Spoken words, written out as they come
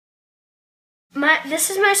This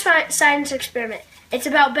is my science experiment. It's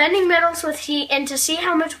about bending metals with heat and to see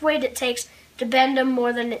how much weight it takes to bend them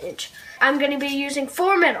more than an inch. I'm going to be using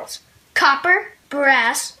 4 metals. Copper,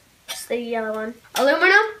 brass, that's the yellow one,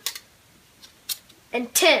 aluminum,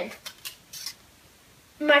 and tin.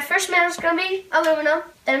 My first metal is going to be aluminum,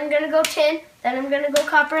 then I'm going to go tin, then I'm going to go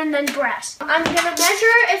copper, and then brass. I'm going to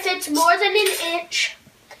measure if it's more than an inch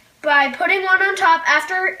by putting one on top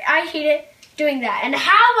after I heat it, doing that. And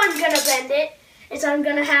how I'm going to bend it is I'm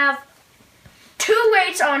going to have 2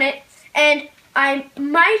 weights on it, and I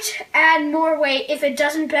might add more weight if it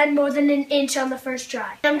doesn't bend more than an inch on the first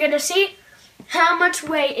try. I'm going to see how much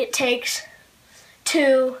weight it takes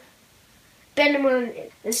to bend more than an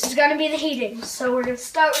inch. This is going to be the heating, so we're going to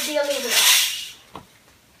start with the aluminum.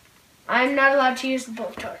 I'm not allowed to use the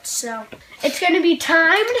bulk torch, so it's going to be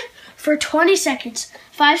timed for 20 seconds.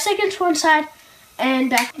 5 seconds one side and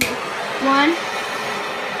back. 1,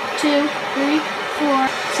 2, 3, 4,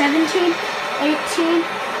 17, 18,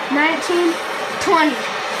 19, 20.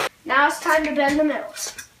 Now it's time to bend the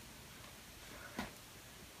metals.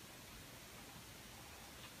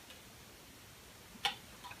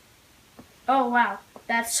 Oh wow,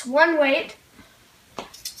 that's 1 weight. Now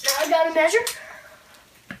I gotta measure.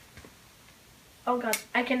 Oh god,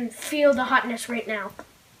 I can feel the hotness right now.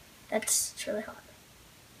 It's really hot.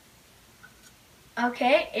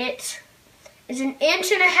 Okay, it is 1.5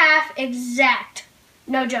 inches exact.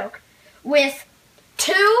 No joke. With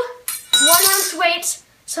 2 1-ounce weights,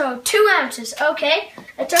 so 2 ounces. Okay,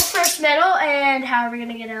 it's our first metal, and how are we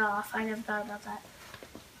gonna get it off? I never thought about that.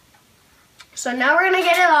 So now we're gonna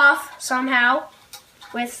get it off somehow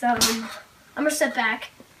with, I'm gonna step back.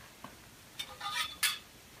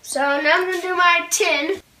 So now I'm gonna do my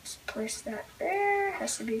tin. Just place that there,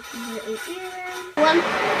 has to be completely even. 1, 2,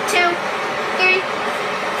 3,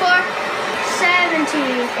 4,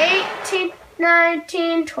 17, 18,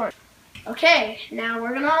 19, 20. Okay, now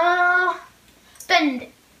we're gonna bend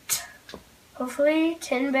it. Hopefully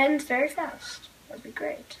tin bends very fast. That'd be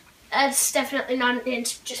great. That's definitely not 1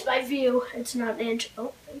 inch, just by view. It's not 1 inch.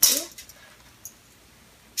 Oh, thank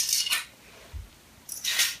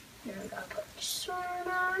you. Now I gotta put this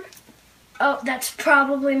one on. Oh, that's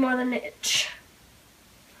probably more than 1 inch.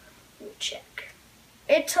 Let me check.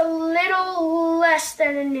 It's a little less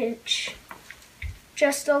than 1 inch.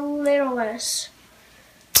 Just a little less.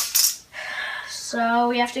 So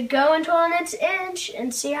we have to go into 1 inch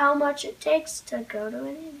and see how much it takes to go to 1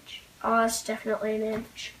 inch. Oh, it's definitely 1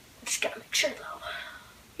 inch. Just gotta make sure though.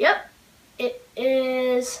 Yep, it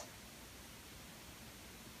is.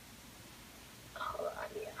 Hold on,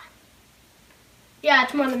 yeah. Yeah,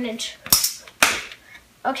 it's more than 1 inch.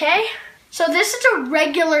 Okay, so this is a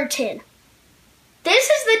regular tin. This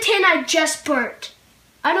is the tin I just burnt.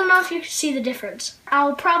 I don't know if you can see the difference.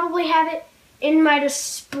 I'll probably have it in my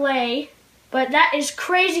display, but that is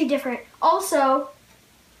crazy different. Also,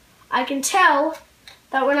 I can tell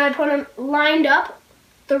that when I put them lined up,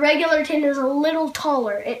 the regular tin is a little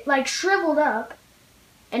taller. It like shriveled up,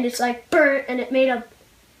 and it's like burnt, and it made up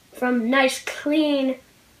from nice clean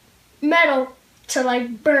metal to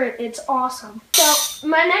like burnt. It's awesome. So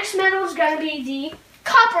my next metal is gonna be the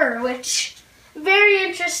copper, which very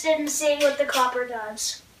interested in seeing what the copper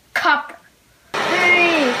does. Copper. 3, 4,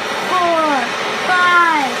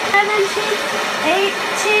 5, 17,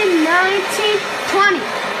 18, 19, 20.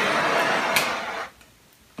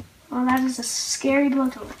 Well, that is a scary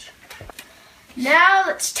blowtorch. Now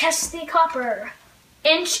let's test the copper.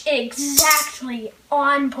 1 inch exactly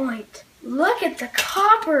on point. Look at the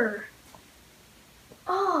copper.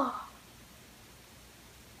 Oh,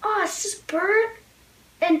 it's just burnt.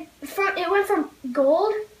 And it went from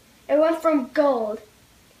gold. It went from gold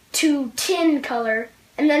to tin color,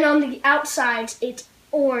 and then on the outsides it's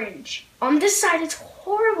orange. On this side it's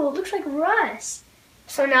horrible. It looks like rust.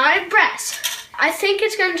 So now I have brass. I think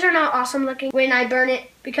it's going to turn out awesome looking when I burn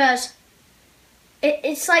it because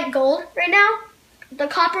it's like gold right now. The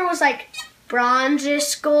copper was like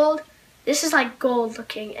bronzish gold. This is like gold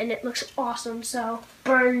looking and it looks awesome. So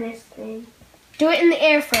burn this thing. Do it in the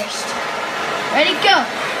air first. Ready, go.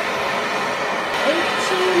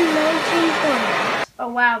 18, 19, 20. Oh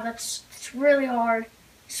wow, it's really hard.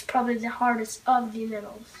 It's probably the hardest of the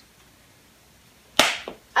metals.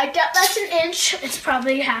 I doubt that's 1 inch. It's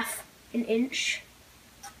probably half 1 inch,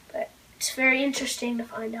 but it's very interesting to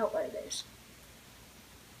find out what it is.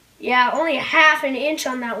 Yeah, only a half 1 inch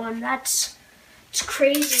on that one. It's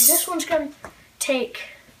crazy. This one's gonna take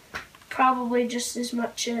probably just as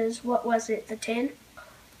much as, what was it, the tin?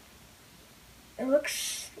 It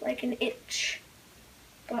looks like 1 inch,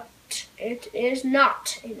 but it is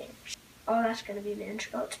not 1 inch. Oh, that's gonna be 1 inch.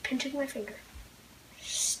 Oh, it's pinching my finger.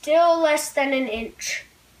 Still less than an inch.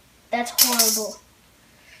 That's horrible.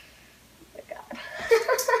 Oh my God.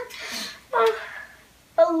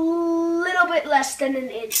 A little bit less than an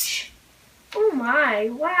inch. Oh my,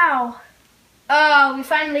 wow. Oh, we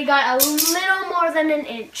finally got a little more than an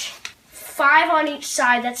inch. 5 on each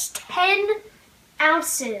side. That's 10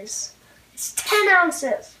 ounces. It's 10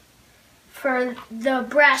 ounces for the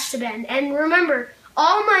brass to bend. And remember,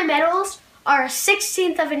 all my metals are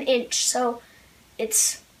 1/16 of an inch, so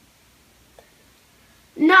it's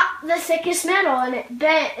not the thickest metal, and it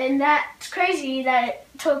bent, and that's crazy that it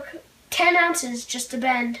took 10 ounces just to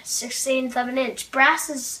bend 1/16 of an inch. Brass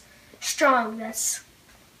is strong. That's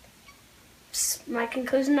my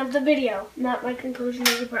conclusion of the video, not my conclusion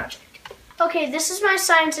of the project. Okay, this is my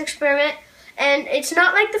science experiment, and it's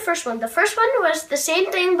not like the first one. The first one was the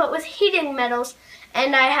same thing, but with heating metals,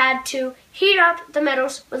 and I had to heat up the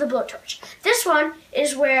metals with a blowtorch. This one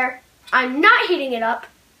is where I'm not heating it up.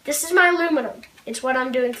 This is my aluminum. It's what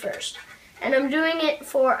I'm doing first, and I'm doing it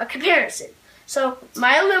for a comparison. So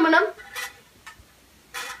my aluminum,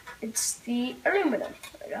 it's the aluminum.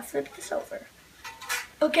 I gotta flip this over.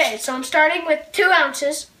 Okay, so I'm starting with 2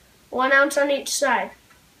 ounces, 1 ounce on each side.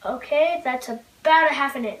 Okay, that's about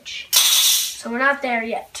 1/2 inch. So we're not there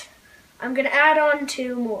yet. I'm gonna add on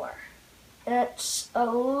 2 more. That's a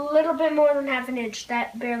little bit more than 1/2 inch.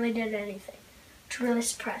 That barely did anything. It's really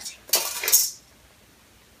surprising.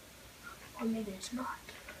 Or maybe it's not.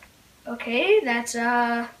 Okay, that's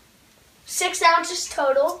 6 ounces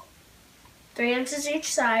total. 3 ounces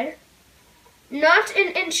each side. Not an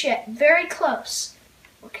inch yet, very close.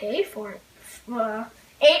 Okay,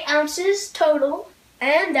 8 ounces total.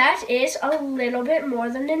 And that is a little bit more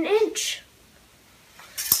than an inch.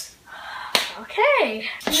 Okay,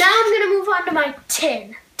 now I'm gonna move on to my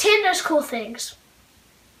tin. Tin does cool things.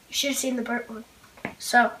 You should have seen the burnt one.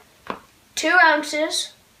 So, 2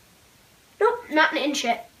 ounces. Nope, not an inch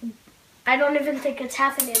yet. I don't even think it's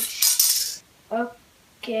 1/2 inch.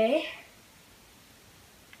 Okay.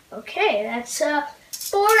 Okay, that's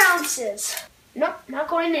 4 ounces. Nope, not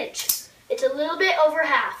quite an inch. It's a little bit over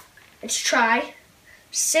half. Let's try.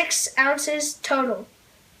 6 ounces total.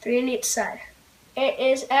 3 on each side. It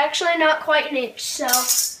is actually not quite an inch, so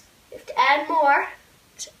you have to add more.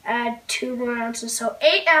 Let's add 2 more ounces, so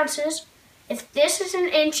 8 ounces. If this is an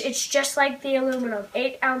inch, it's just like the aluminum,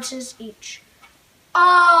 8 ounces each.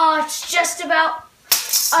 Oh, it's just about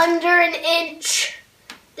under an inch.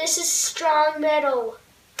 This is strong metal.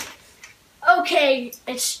 Okay,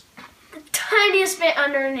 it's the tiniest bit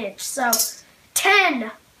under an inch, so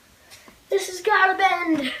 10. This has gotta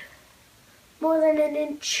bend more than an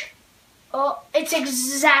inch. Oh, it's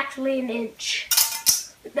exactly an inch.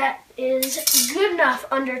 That is good enough,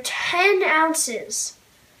 under 10 ounces.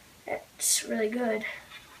 That's really good.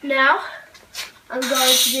 Now, I'm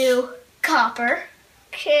going to do copper.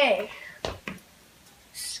 Okay,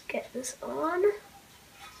 let's get this on.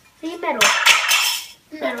 The metal.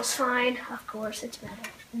 Metal's fine, of course, it's metal.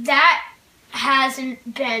 That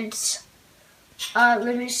hasn't bent.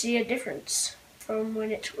 Let me see a difference from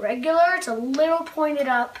when it's regular. It's a little pointed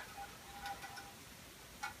up.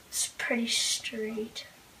 It's pretty straight.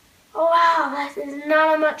 Oh wow, that is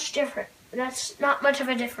not much different. That's not much of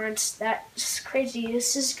a difference. That's crazy.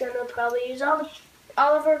 This is gonna probably use all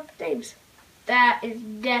of our things. That is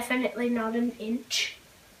definitely not an inch.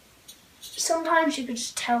 Sometimes you could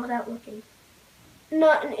just tell without looking.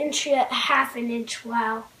 Not an inch yet, 1/2 inch.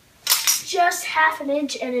 Wow, just 1/2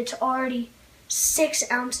 inch, and it's already 6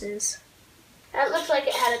 ounces. That looked like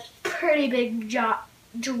it had a pretty big drop.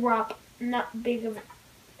 Not big of it.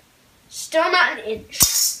 Still not an inch.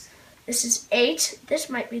 This is 8. This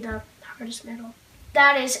might be the hardest metal.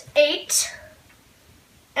 That is 8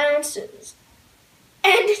 ounces.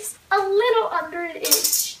 And it's a little under an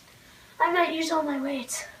inch. I might use all my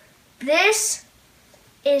weight. This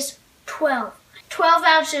is 12. 12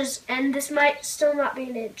 ounces, and this might still not be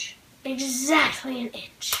an inch. Exactly an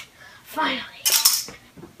inch. Finally.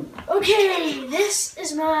 Okay, this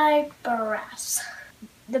is my brass.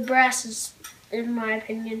 The brass is, in my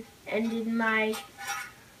opinion, and in my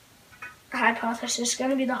hypothesis, going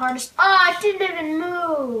to be the hardest. Oh, it didn't even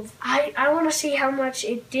move. I want to see how much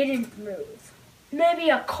it didn't move. Maybe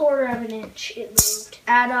 1/4 of an inch it moved.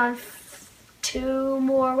 Add on 2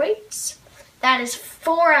 more weights. That is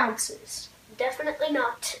 4 ounces. Definitely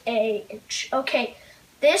not an inch. Okay,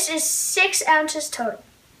 this is 6 ounces total.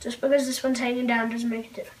 Just because this one's hanging down doesn't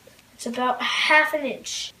make a difference. It's about 1/2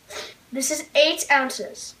 inch. This is 8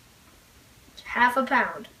 ounces. It's 1/2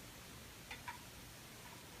 pound.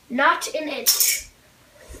 Not an inch.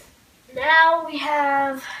 Now we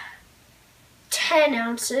have 10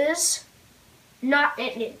 ounces. not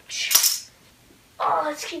an inch. Oh,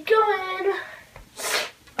 let's keep going.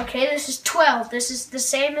 Okay, this is 12. This is the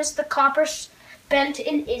same as the copper bent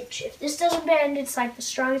an inch. If this doesn't bend, it's like the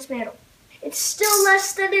strongest metal. It's still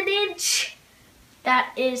less than an inch.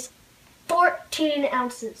 That is 14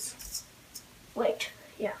 ounces. Wait,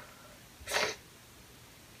 yeah.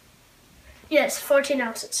 Yes, 14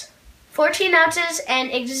 ounces. 14 ounces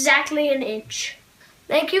and exactly an inch.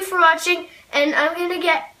 Thank you for watching, and I'm going to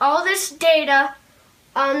get all this data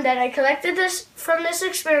that I collected from this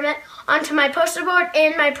experiment onto my poster board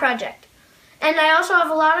and my project. And I also have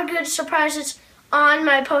a lot of good surprises on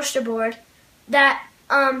my poster board that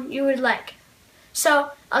you would like.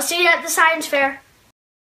 So I'll see you at the science fair.